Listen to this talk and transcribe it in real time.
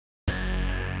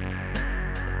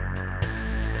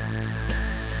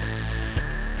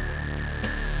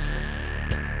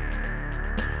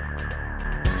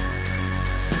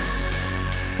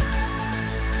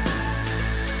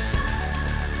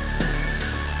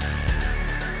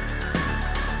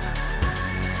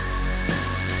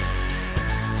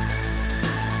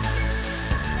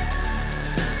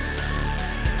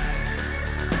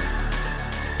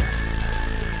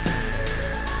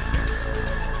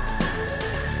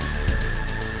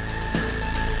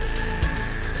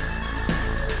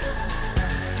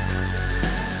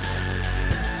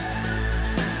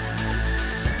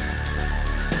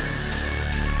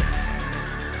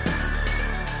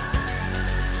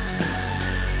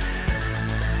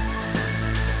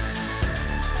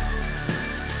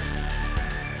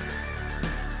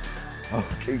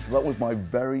So that was my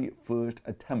very first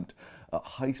attempt at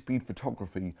high-speed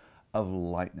photography of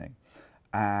lightning.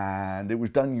 And it was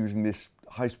done using this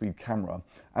high-speed camera.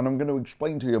 And I'm going to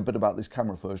explain to you a bit about this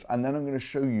camera first, and then I'm going to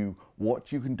show you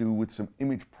what you can do with some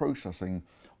image processing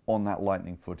on that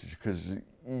lightning footage, because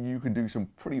you can do some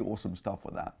pretty awesome stuff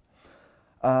with that.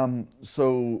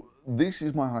 So this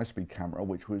is my high-speed camera,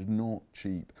 which was not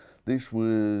cheap. This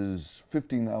was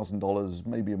 $15,000,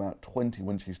 maybe about 20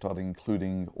 once you start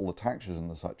including all the taxes and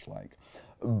the such like.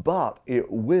 But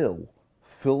it will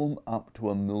film up to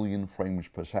 1,000,000 frames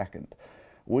per second,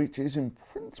 which is in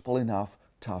principle enough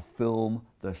to film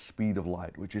the speed of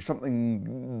light, which is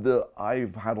something that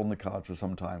I've had on the cards for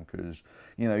some time, because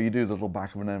you know, you do the little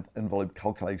back of an envelope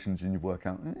calculations and you work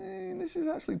out, this is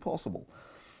actually possible.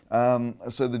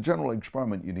 So the general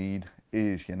experiment you need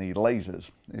is you need lasers.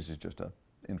 This is just an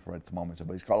infrared thermometer,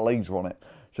 but it's got a laser on it.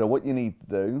 So what you need to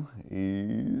do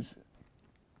is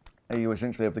you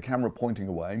essentially have the camera pointing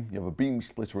away. You have a beam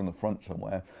splitter in the front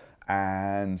somewhere,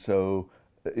 and so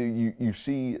you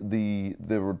see the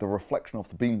reflection off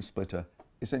the beam splitter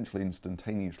essentially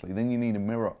instantaneously. Then you need a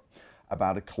mirror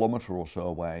about 1 kilometer or so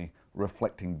away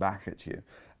reflecting back at you,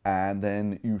 and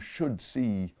then you should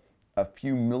see a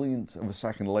few millionths of a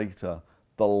second later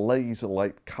the laser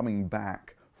light coming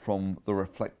back from the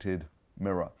reflected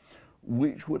mirror,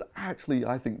 which would actually,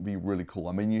 I think, be really cool.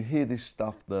 I mean, you hear this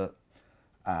stuff that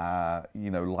you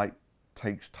know, light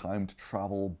takes time to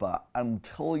travel, but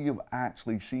until you've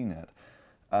actually seen it,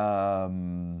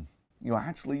 you know,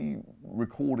 actually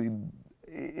recorded,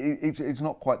 it's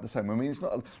not quite the same. I mean, it's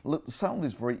not, look, the sound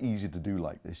is very easy to do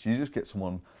like this. You just get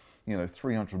someone, you know,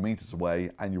 300 meters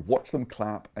away, and you watch them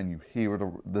clap, and you hear it,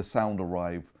 the sound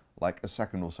arrive like a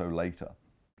second or so later.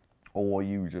 Or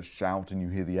you just shout and you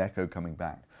hear the echo coming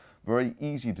back. Very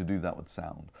easy to do that with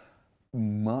sound.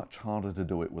 Much harder to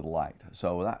do it with light.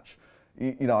 So that's,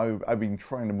 you know, I've been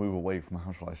trying to move away from,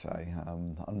 how shall I say,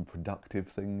 unproductive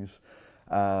things.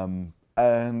 And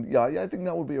yeah, I think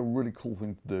that would be a really cool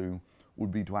thing to do,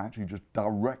 would be to actually just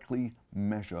directly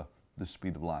measure the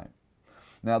speed of light.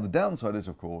 Now, the downside is,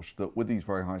 of course, that with these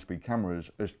very high-speed cameras,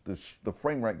 the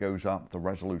frame rate goes up, the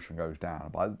resolution goes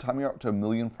down. By the time you're up to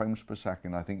 1,000,000 frames per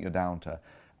second, I think you're down to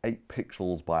 8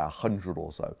 pixels by 100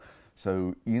 or so.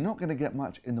 So you're not going to get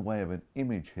much in the way of an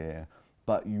image here,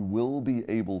 but you will be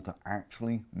able to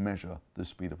actually measure the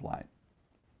speed of light.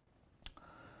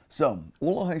 So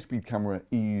all a high-speed camera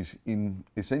is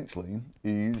essentially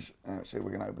is, let's see if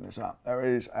we can open this up. There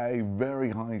is a very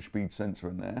high-speed sensor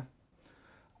in there.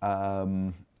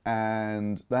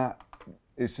 And that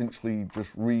essentially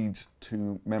just reads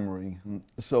to memory.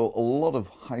 So a lot of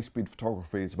high-speed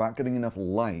photography is about getting enough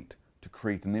light to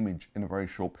create an image in a very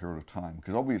short period of time.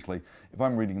 Because obviously, if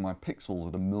I'm reading my pixels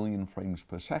at 1,000,000 frames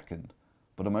per second,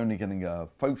 but I'm only getting a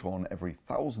photon every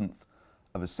 1,000th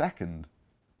of a second,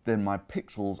 then my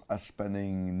pixels are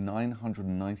spending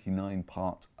 999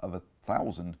 parts of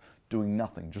 1,000 doing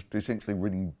nothing, just essentially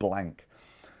reading blank.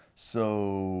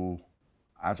 So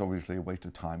that's obviously a waste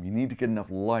of time. You need to get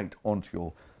enough light onto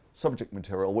your subject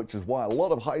material, which is why a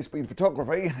lot of high-speed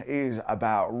photography is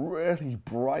about really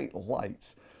bright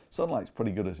lights. Sunlight's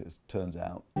pretty good as it turns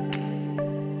out.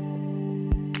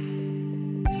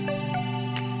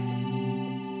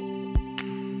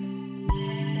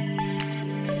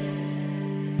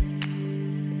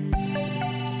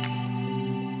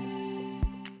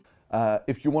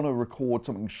 If you want to record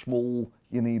something small,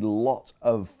 you need lots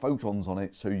of photons on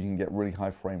it so you can get really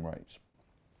high frame rates.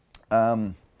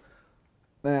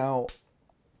 Now,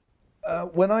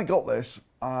 when I got this,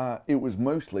 it was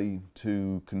mostly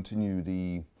to continue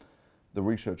the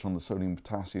research on the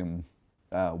sodium-potassium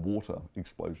water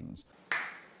explosions.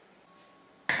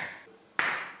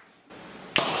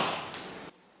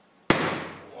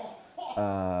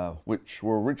 Which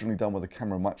were originally done with a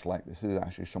camera much like this. This is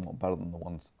actually somewhat better than the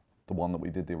one that we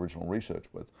did the original research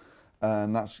with.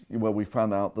 And that's where we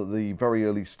found out that the very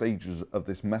early stages of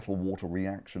this metal-water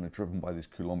reaction are driven by this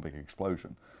Coulombic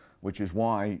explosion, which is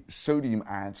why sodium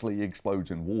actually explodes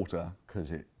in water,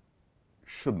 because it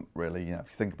shouldn't really. You know,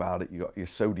 if you think about it, you've got your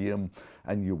sodium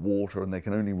and your water, and they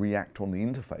can only react on the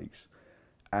interface.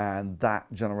 And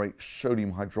that generates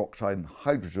sodium hydroxide and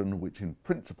hydrogen, which in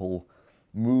principle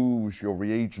moves your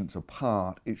reagents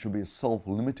apart. It should be a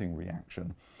self-limiting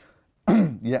reaction.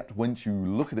 Yet, once you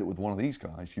look at it with one of these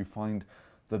guys, you find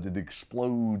that it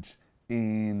explodes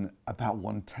in about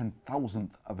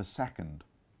 1/10,000th of a second.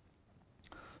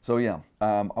 So yeah,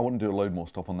 I want to do a load more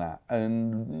stuff on that.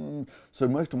 And so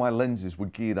most of my lenses were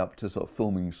geared up to sort of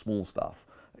filming small stuff,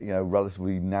 you know,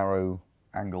 relatively narrow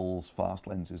angles, fast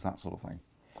lenses, that sort of thing.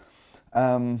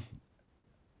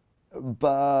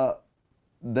 But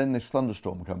then this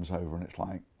thunderstorm comes over and it's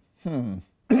like,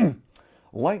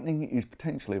 lightning is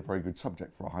potentially a very good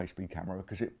subject for a high-speed camera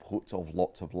because it puts off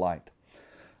lots of light.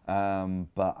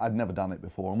 But I'd never done it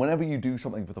before. And whenever you do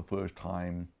something for the first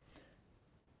time,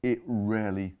 it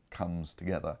rarely comes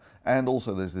together. And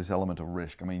also there's this element of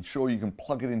risk. I mean, sure, you can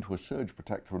plug it into a surge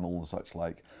protector and all the such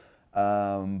like,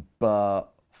 but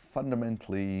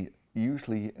fundamentally,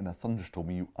 usually in a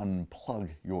thunderstorm, you unplug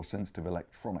your sensitive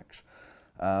electronics.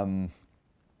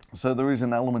 So there is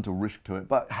an element of risk to it.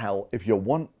 But hell,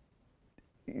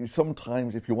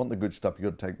 sometimes if you want the good stuff,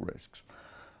 you've got to take risks.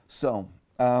 So,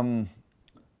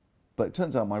 but it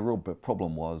turns out my real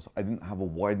problem was I didn't have a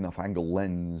wide enough angle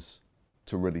lens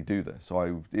to really do this.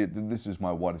 So this is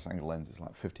my widest angle lens. It's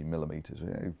like 50 millimeters,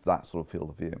 that sort of field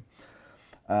of view.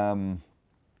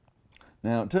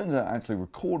 Now, it turns out actually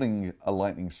recording a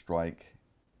lightning strike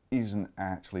isn't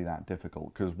actually that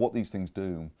difficult, because what these things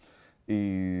do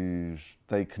is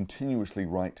they continuously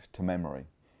write to memory.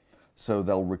 So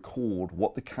they'll record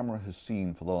what the camera has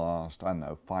seen for the last, I don't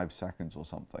know, 5 seconds or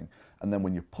something. And then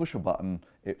when you push a button,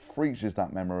 it freezes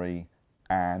that memory,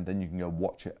 and then you can go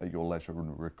watch it at your leisure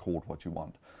and record what you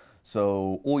want.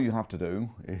 So all you have to do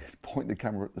is point the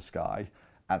camera at the sky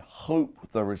and hope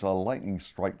there is a lightning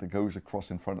strike that goes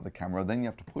across in front of the camera. Then you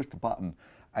have to push the button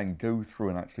and go through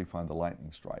and actually find the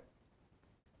lightning strike.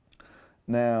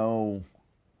 Now,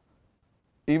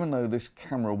 even though this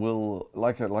camera will,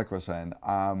 like I was saying,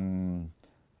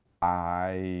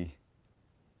 I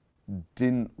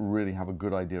didn't really have a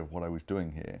good idea of what I was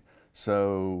doing here.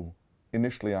 So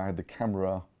initially I had the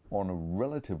camera on a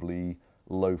relatively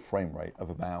low frame rate of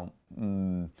about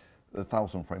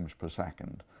 1,000 frames per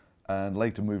second, and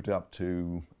later moved it up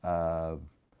to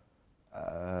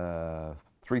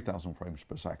 3,000 frames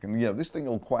per second. Yeah, this thing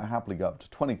will quite happily go up to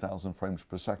 20,000 frames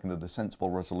per second at a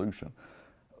sensible resolution.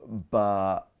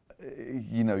 But,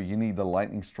 you know, you need the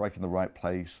lightning strike in the right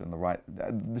place and the right...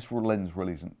 This lens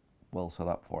really isn't well set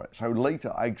up for it. So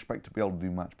later I expect to be able to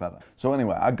do much better. So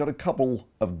anyway, I got a couple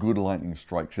of good lightning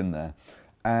strikes in there,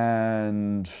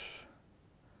 and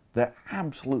they're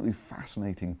absolutely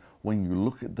fascinating when you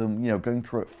look at them, you know, going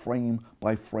through it frame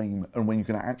by frame, and when you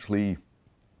can actually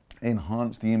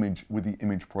enhance the image with the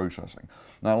image processing.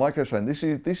 Now, like I said, this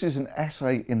is an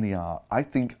essay in the art. I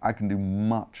think I can do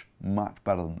much, much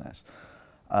better than this.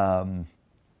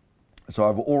 So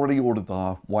I've already ordered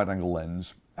the wide-angle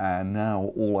lens, and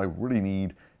now all I really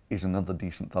need is another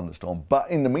decent thunderstorm. But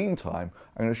in the meantime,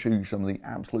 I'm going to show you some of the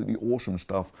absolutely awesome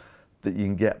stuff that you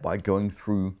can get by going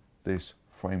through this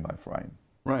frame by frame.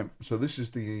 Right, so this is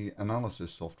the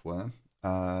analysis software.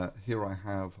 Here I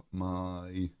have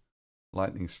my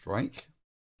lightning strike,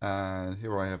 and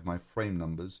here I have my frame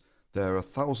numbers. They're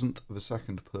 1,000th of a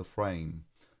second per frame,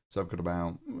 so I've got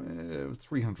about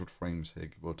 300 frames here,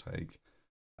 give or take,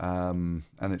 and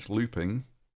it's looping,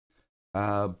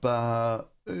 but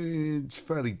it's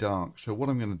fairly dark. So what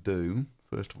I'm going to do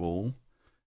first of all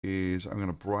is I'm going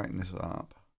to brighten this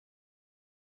up.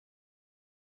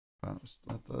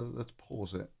 Let's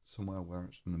pause it somewhere where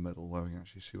it's in the middle, where we can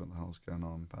actually see what the hell's going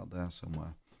on. About there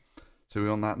somewhere. So we're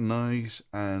on that nice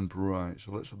and bright.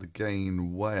 So let's have the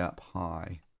gain way up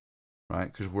high,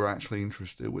 right? Because we're actually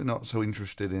interested. We're not so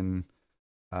interested in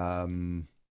saturation's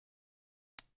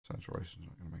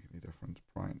not going to make any difference.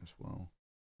 Brightness well.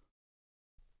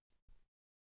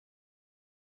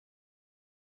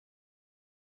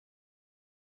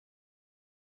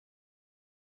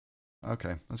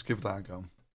 Okay, let's give that a go.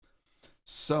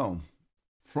 So,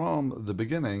 from the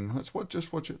beginning, let's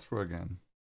just watch it through again.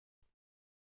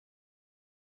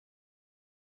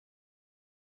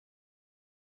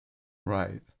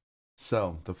 Right,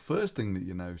 so the first thing that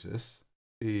you notice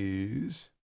is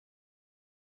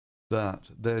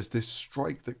that there's this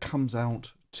strike that comes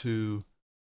out to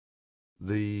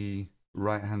the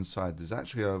right-hand side. There's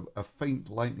actually a faint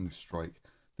lightning strike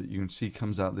that you can see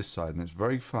comes out this side, and it's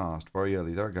very fast, very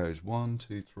early. There it goes, 1,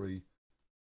 2, 3.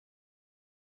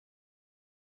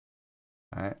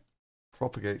 All right,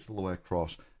 propagates all the way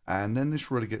across, and then this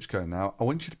really gets going. Now, I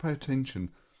want you to pay attention.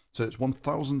 So it's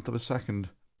 1,000th of a second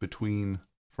between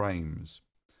frames.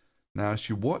 Now, as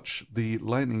you watch the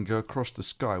lightning go across the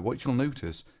sky, what you'll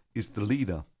notice is the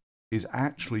leader is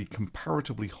actually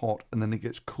comparatively hot, and then it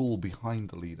gets cool behind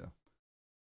the leader.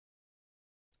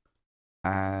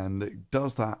 And it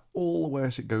does that all the way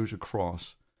as it goes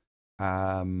across.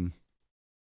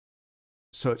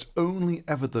 So it's only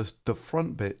ever the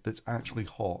front bit that's actually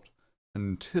hot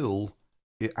until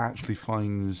it actually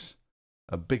finds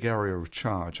a big area of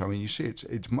charge. I mean, you see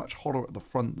it's much hotter at the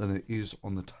front than it is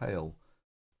on the tail.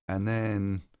 And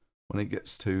then when it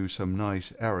gets to some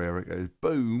nice area, it goes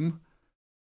boom.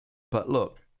 But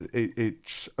look,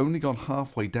 it's only gone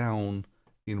halfway down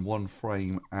in one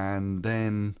frame, and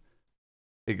then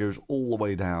it goes all the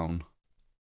way down,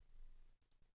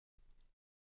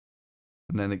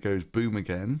 and then it goes boom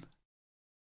again,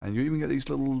 and you even get these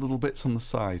little bits on the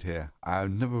side here. I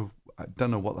don't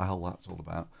know what the hell that's all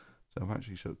about, so I've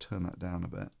actually sort of turned that down a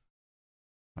bit.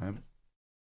 Right.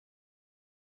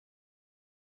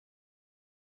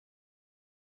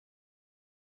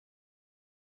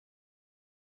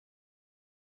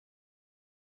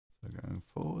 So going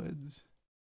forwards.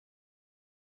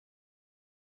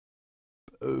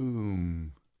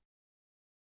 Boom.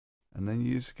 And then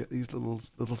you just get these little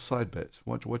side bits.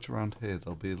 Watch around here.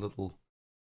 There'll be a little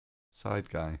side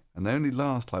guy, and they only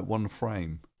last like one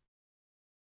frame.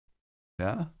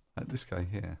 Yeah, like this guy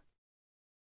here.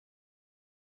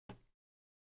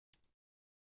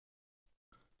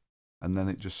 And then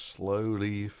it just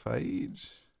slowly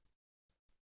fades.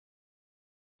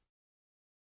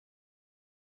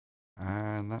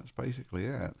 And that's basically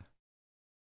it.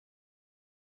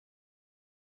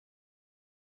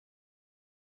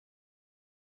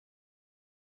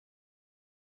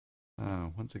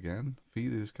 Once again,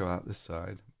 feeders go out this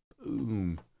side.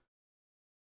 Boom.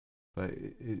 But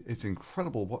it's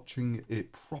incredible watching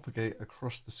it propagate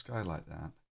across the sky like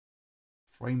that,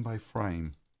 frame by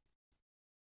frame.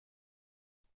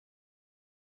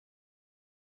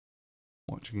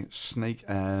 Watching it snake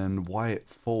and why it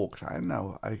forks. I don't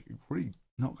know. I really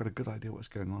not got a good idea what's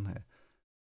going on here.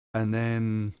 And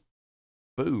then,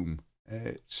 boom,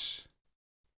 and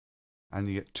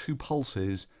you get two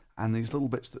pulses and these little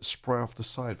bits that spray off the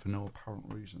side for no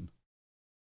apparent reason.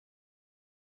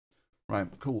 Right,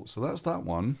 cool. So that's that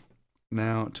one.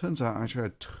 Now, it turns out I actually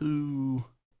had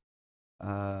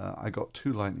I got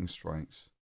two lightning strikes.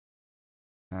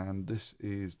 And this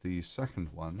is the second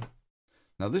one.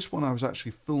 Now, this one I was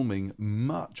actually filming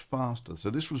much faster.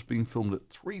 So this was being filmed at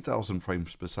 3,000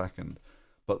 frames per second.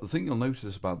 But the thing you'll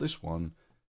notice about this one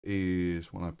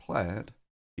is when I play it,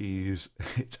 is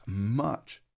it's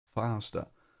much faster.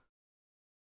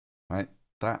 Right?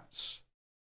 That's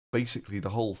basically the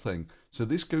whole thing. So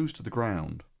this goes to the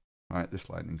ground, right? This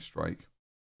lightning strike.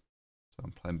 So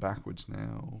I'm playing backwards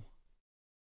now.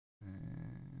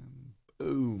 And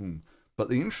boom. But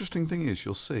the interesting thing is,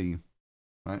 you'll see,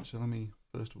 right? So let me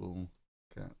first of all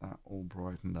get that all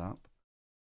brightened up.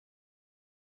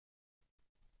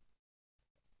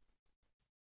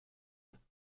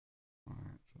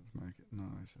 Right, so let's make it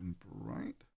nice and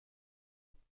bright.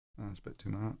 That's a bit too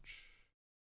much.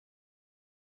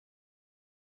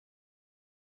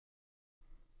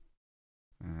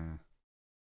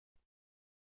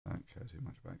 Don't care too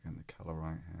much about getting the colour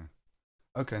right here.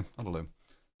 Okay, that'll do.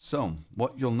 So,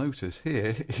 what you'll notice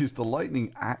here is the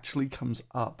lightning actually comes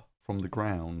up from the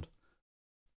ground.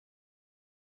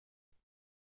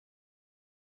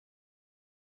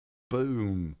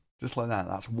 Boom. Just like that.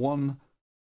 That's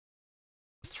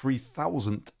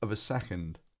 1/3000th of a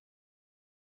second.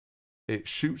 It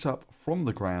shoots up from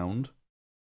the ground.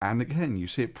 And again, you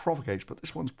see it propagates, but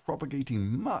this one's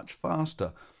propagating much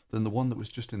faster than the one that was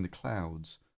just in the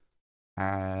clouds.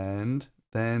 And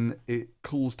then it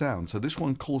cools down. So this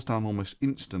one cools down almost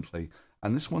instantly.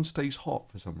 And this one stays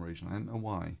hot for some reason. I don't know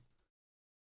why.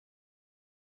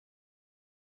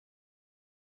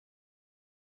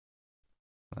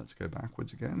 Let's go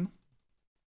backwards again.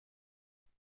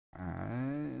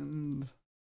 And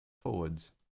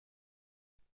forwards.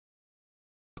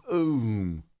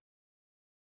 Boom.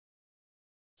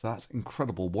 So that's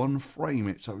incredible. One frame,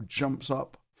 it sort of jumps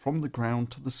up from the ground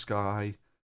to the sky.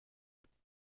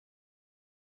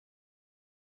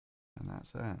 And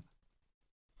that's it. Now,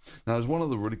 there's one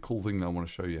other really cool thing that I want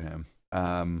to show you here,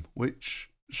 which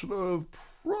sort of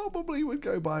probably would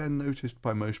go by unnoticed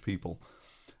by most people.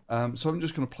 So I'm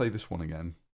just going to play this one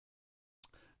again.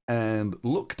 And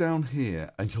look down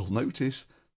here, and you'll notice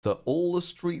that all the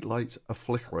street lights are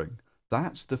flickering.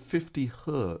 That's the 50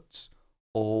 hertz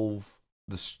of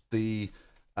the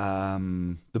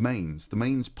mains. The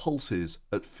mains pulses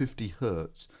at 50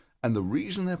 hertz. And the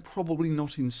reason they're probably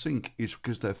not in sync is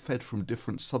because they're fed from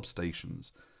different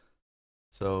substations.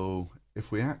 So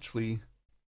if we actually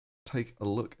take a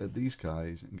look at these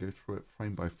guys and go through it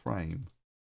frame by frame,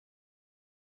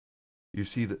 you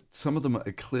see that some of them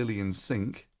are clearly in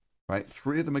sync, right?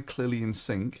 3 of them are clearly in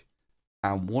sync,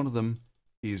 and 1 of them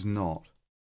is not.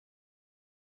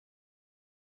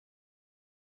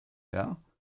 Yeah?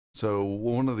 So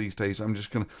one of these days I'm just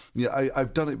going to, yeah,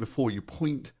 I've done it before. You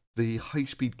point the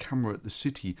high-speed camera at the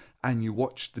city and you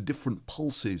watch the different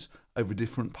pulses over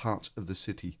different parts of the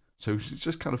city. So it's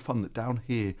just kind of fun that down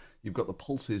here you've got the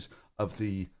pulses of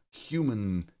the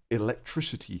human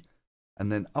electricity,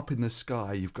 And then up in the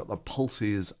sky, you've got the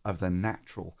pulses of the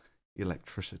natural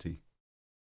electricity.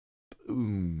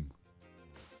 Boom.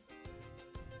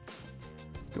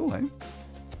 Cool, eh?